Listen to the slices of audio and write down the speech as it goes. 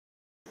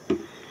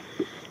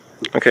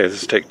Okay,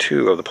 this is take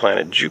 2 of the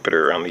planet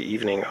Jupiter on the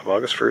evening of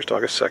August 1st,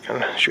 August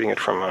 2nd, shooting it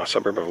from a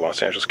suburb of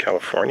Los Angeles,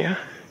 California.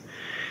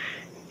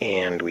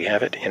 And we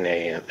have it in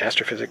an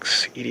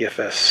Astro-Physics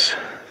EDFS,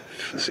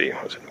 let's see,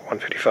 was it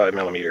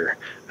 155mm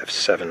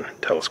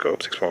f7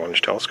 telescope,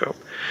 6.1-inch telescope,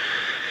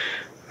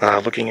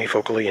 looking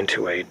afocally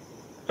into a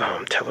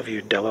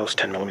Teleview Delos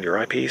 10mm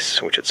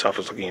eyepiece, which itself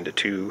is looking into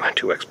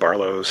 2x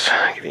Barlows,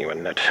 giving you a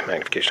net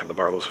magnification of the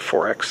Barlows of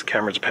 4x. The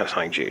camera is a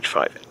Panasonic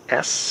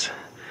GH5S,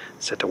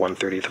 set to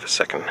 1/30th of a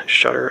second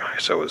shutter.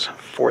 ISO is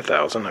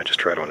 4000. I just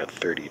tried one at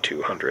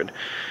 3200.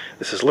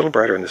 This is a little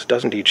brighter, and this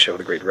does indeed show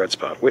the great red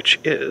spot, which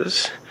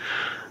is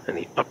in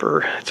the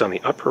upper. It's on the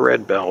upper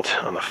red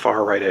belt on the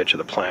far right edge of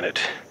the planet.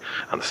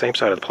 On the same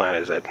side of the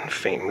planet is that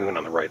faint moon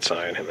on the right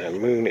side, and that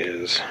moon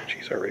is.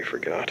 Geez, I already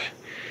forgot.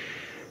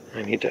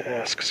 I need to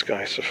ask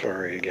Sky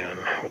Safari again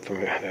what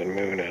that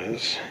moon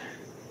is.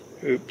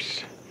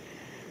 Oops.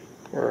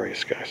 Where are you,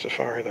 Sky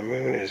Safari? The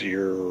moon is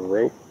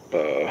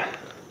Europa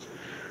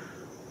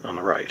on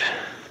the right.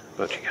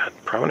 But you got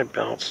prominent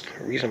belts,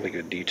 reasonably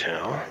good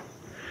detail,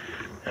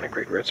 and a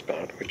great red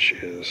spot, which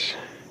is...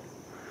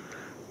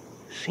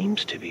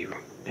 seems to be...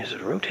 is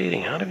it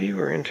rotating out of view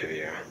or into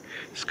view?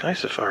 Sky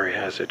Safari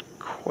has it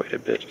quite a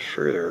bit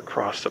further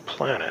across the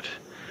planet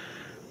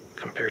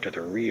compared to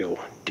the real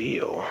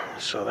deal,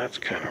 so that's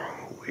kind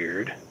of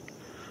weird,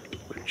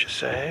 wouldn't you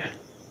say?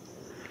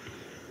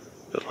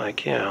 But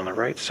like, yeah, on the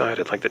right side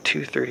at like the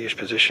 230-ish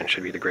position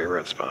should be the gray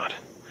red spot.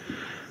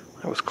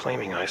 I was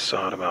claiming I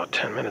saw it about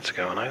 10 minutes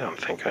ago, and I don't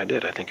think I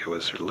did. I think it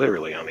was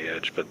literally on the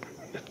edge, but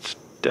it's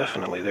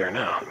definitely there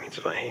now. It means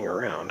if I hang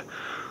around,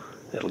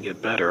 it'll get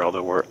better,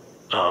 although we're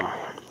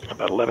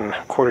about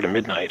quarter to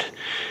midnight,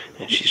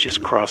 and she's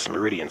just crossed the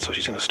meridian, so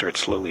she's going to start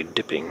slowly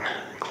dipping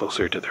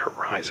closer to the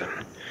horizon.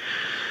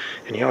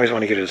 And you always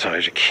want to get it as high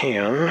as you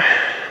can.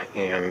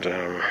 And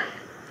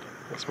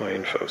what's my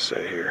info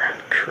say here?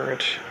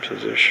 Current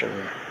position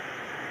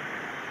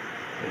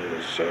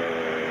is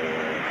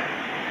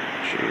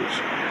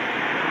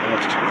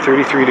almost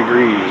 33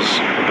 degrees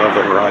above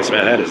the horizon.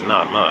 Man, that is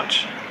not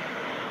much.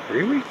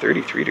 Really?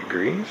 33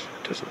 degrees?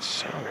 It doesn't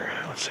sound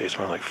right. Let's say it's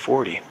more like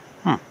 40.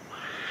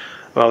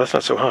 Well, that's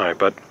not so high,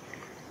 but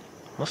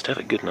must have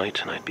a good night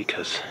tonight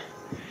because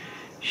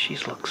she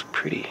looks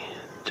pretty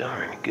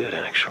darn good,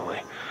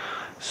 actually.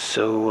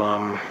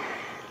 So,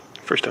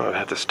 first time I've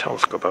had this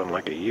telescope out in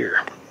like a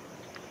year.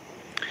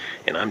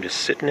 And I'm just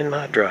sitting in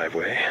my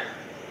driveway,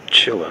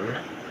 chilling,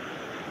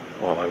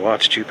 while I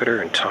watch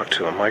Jupiter and talk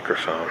to a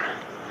microphone.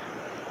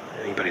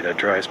 Anybody that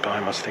drives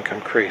by must think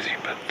I'm crazy,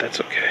 but that's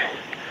okay,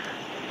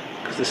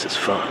 because this is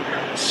fun.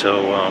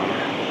 So,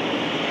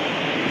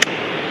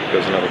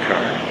 goes another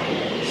car.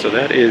 So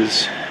that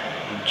is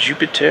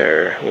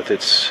Jupiter with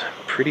its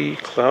pretty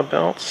cloud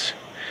belts.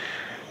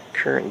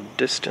 Current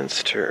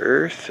distance to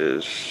Earth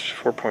is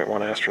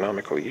 4.1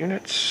 astronomical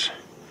units.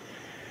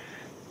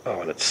 Oh,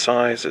 and its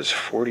size is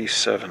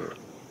 47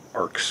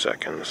 arc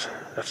seconds.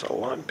 That's a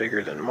lot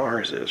bigger than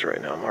Mars is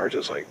right now. Mars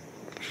is like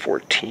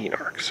 14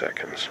 arc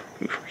seconds.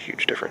 Ooh,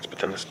 huge difference, but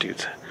then this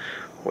dude's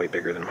way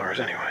bigger than Mars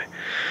anyway.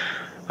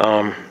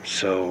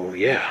 So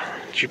yeah,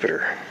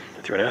 Jupiter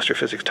through an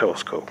astrophysics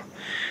telescope.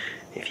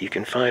 If you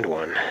can find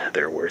one,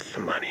 they're worth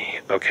the money.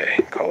 Okay,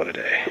 call it a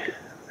day.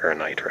 Or a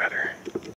night, rather.